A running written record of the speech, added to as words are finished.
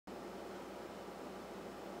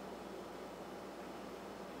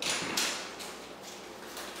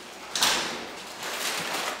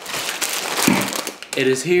It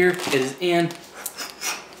is here. It is in.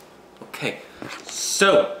 Okay.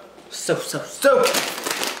 So.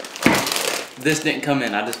 This didn't come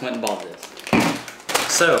in. I just went and bought this.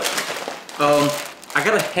 So, I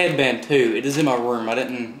got a headband too. It is in my room. I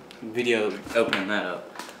didn't video opening that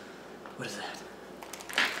up. What is that?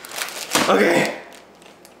 Okay.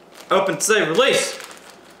 Open, save, release.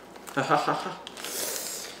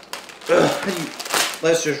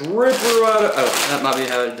 Let's just rip her out of. Oh, that might be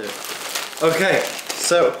how to do it. Okay,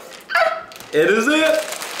 so it is it.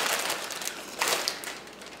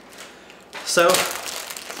 So,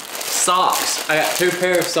 socks. I got 2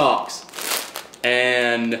 pairs of socks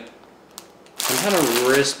and some kind of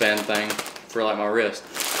wristband thing for like my wrist.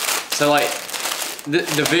 So like, the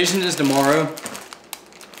division is tomorrow,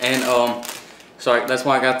 and so that's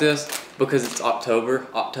why I got this, because it's October.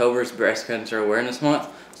 October is Breast Cancer Awareness Month,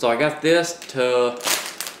 so I got this to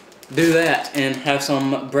do that and have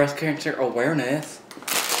some breast cancer awareness.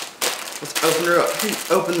 Let's open her up.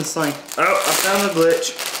 Open this thing. Oh, I found a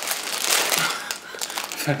glitch.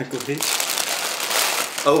 Found a glitch.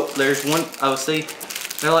 Oh, there's one. Oh, see,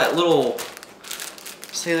 they're like little.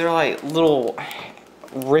 See, they're like little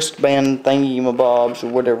wristband thingy-mabobs or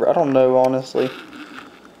whatever. I don't know, honestly.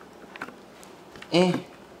 I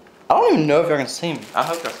don't even know if y'all can see them. I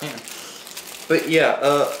hope y'all can. But yeah,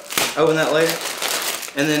 open that later.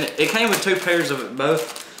 And then it came with 2 pairs of it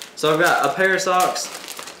both. So I've got a pair of socks,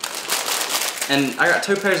 and I got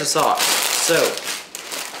 2 pairs of socks. So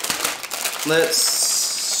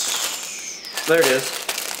there it is.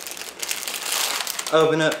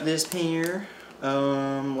 Open up this pair.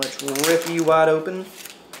 Let's rip you wide open.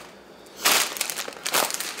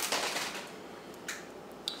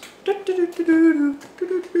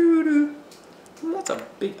 That's a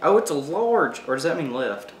big, oh, it's a large, or does that mean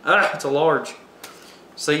left? Ah, it's a large.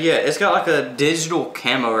 So yeah, it's got like a digital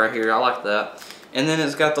camo right here. I like that. And then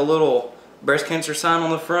it's got the little breast cancer sign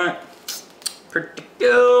on the front. Pretty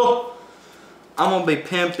cool. I'm gonna be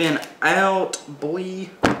pimping out, boy.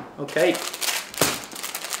 Okay.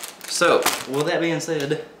 So, with that being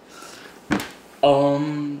said,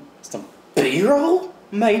 some B-roll?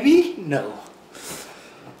 Maybe? No.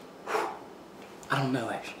 I don't know,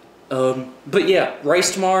 actually. But yeah,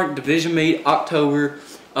 race tomorrow, division meet, October,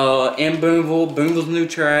 in Boonville. Boonville's new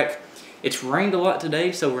track. It's rained a lot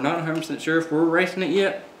today, so we're not 100% sure if we're racing it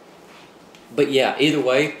yet. But yeah, either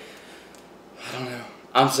way, I don't know.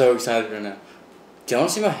 I'm so excited right now. Do you want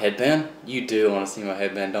to see my headband? You do want to see my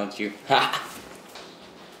headband, don't you? Ha!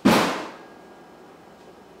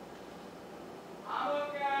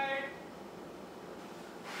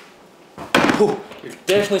 Ooh, you're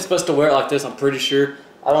definitely supposed to wear it like this, I'm pretty sure.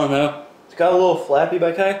 I don't know. It's got a little flappy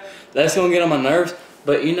back here. That's going to get on my nerves.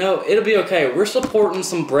 But you know, it'll be okay. We're supporting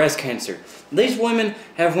some breast cancer. These women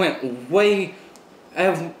have went way...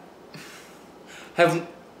 Have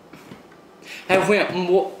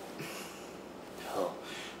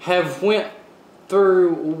went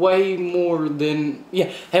through way more than...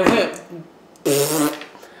 Yeah, have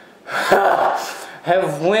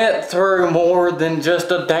went through more than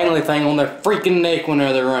just a dangly thing on their freaking neck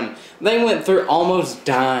whenever they're running. They went through almost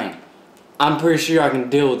dying. I'm pretty sure I can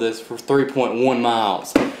deal with this for 3.1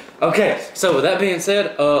 miles. Okay, so with that being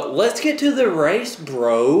said, let's get to the race,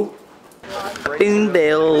 bro.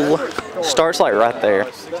 Boonville starts like right there.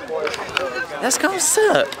 That's gonna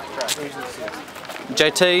suck.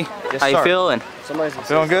 JT, yes, how you feeling?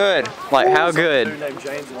 Feeling good. Like, how good?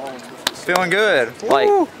 Feeling good. Like,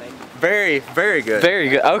 very, very good. very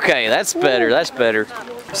good. Okay, that's better. That's better.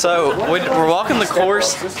 So we're walking the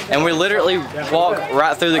course, and we literally walk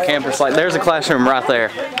right through the campus. Like, there's a classroom right there.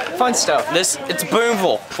 Fun stuff. It's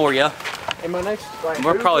Boonville for you.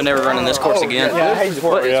 We're probably never running this course again.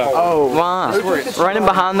 Oh, why? Running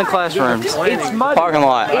behind the classrooms. It's muddy. Parking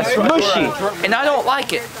lot. It's mushy, and I don't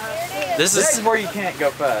like it. This is where you can't go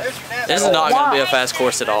fast. This is not going to be a fast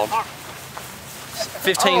course at all.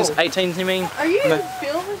 15s, 18s, you mean? Are you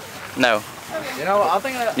filming? No. You know, I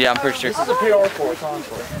think yeah, I'm pretty sure. This is a PR course,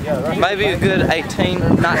 honestly. Yeah, maybe a good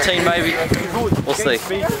 18, 19 maybe. We'll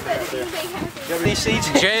see.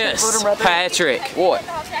 Jess, Patrick, what?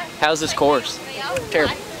 How's this course?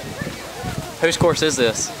 Terrible. Whose course is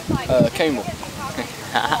this? Campbell.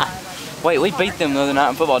 Wait, we beat them the other night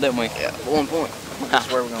in football, didn't we? Yeah, 1 point.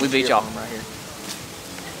 We beat y'all. Right here.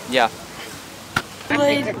 Yeah.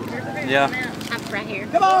 Yeah. I'm right here.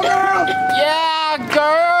 Come on, girls! Yeah,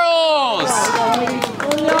 girls!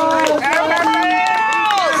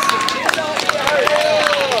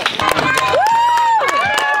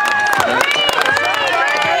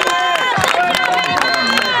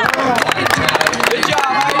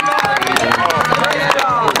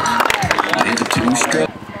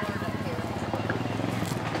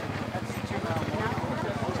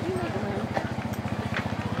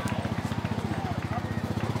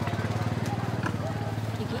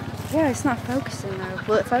 Yeah, it's not focusing though.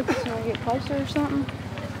 Will it focus when I get closer or something?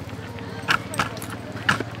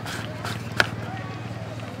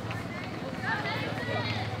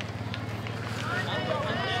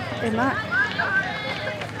 It might.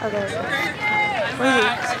 Oh, there it is. Where is he?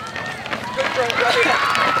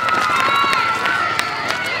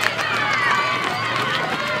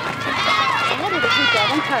 How did it hit that?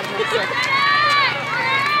 I'm tired of myself.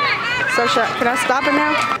 So, can I stop it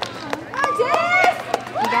now?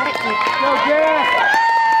 You got it? Go, Jess!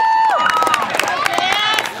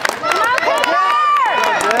 Come on, Cooper!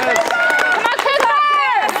 Come on, Cooper!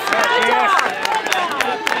 Good job!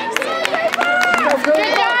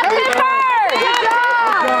 Good job, Cooper!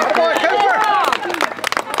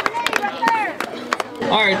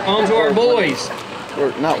 All right, on to our boys.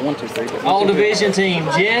 Or not 1, 2, 3. But All division team.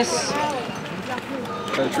 Jess.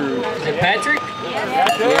 Patrick. Is it Patrick?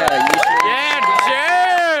 Yeah,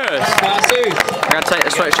 Yes! Kossuth. I gotta take the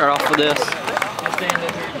sweatshirt off for this.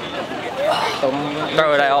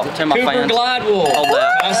 Throw it out to my Cooper fans. Glidewell. Hold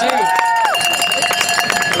that. Kossuth.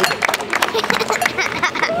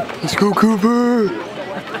 Let's go, Cooper!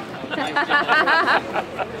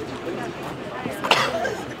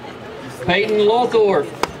 Peyton Lothorf.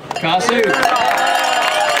 Kossuth.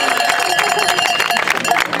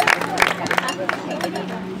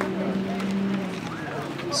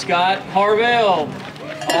 Scott Harvell.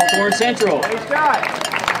 Hawthorne Central. Good job,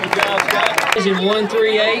 Scott. Division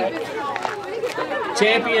 138.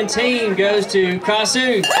 Champion team goes to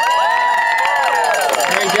Kossuth.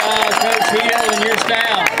 Great job, Coach Hill and your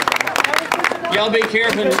staff. Y'all be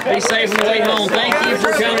careful and be safe on the way home. Thank you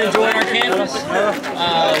for coming to join our campus.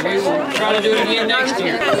 We will try to do it again next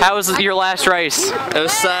year. How was your last race? It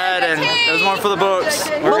was sad and it was one for the books.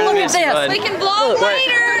 We're gonna miss you, bud. We can vlog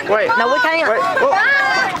later. Wait. No, we can't.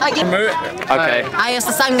 Okay. Hey, it's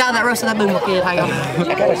the same guy that roasted that boom kid. Hang on.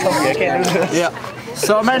 Yeah.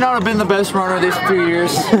 So I may not have been the best runner these few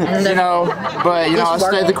years, you know, but you know, I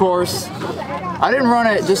stayed the course. I didn't run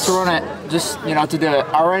it just to run it, just, you know, to do it.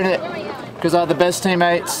 I ran it because I had the best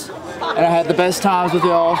teammates and I had the best times with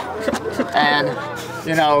y'all. And,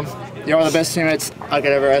 you know, y'all are the best teammates I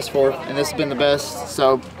could ever ask for, and this has been the best,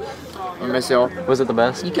 so I miss y'all. Was it the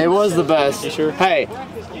best? It was the best. You sure? Hey,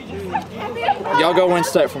 y'all go win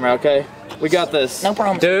state for me, okay? We got this. No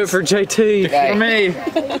problem. Do it for JT. For me.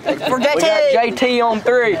 For JT. We got JT on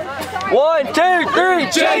 3. 1, 2, 3,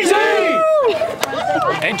 JT!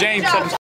 And James.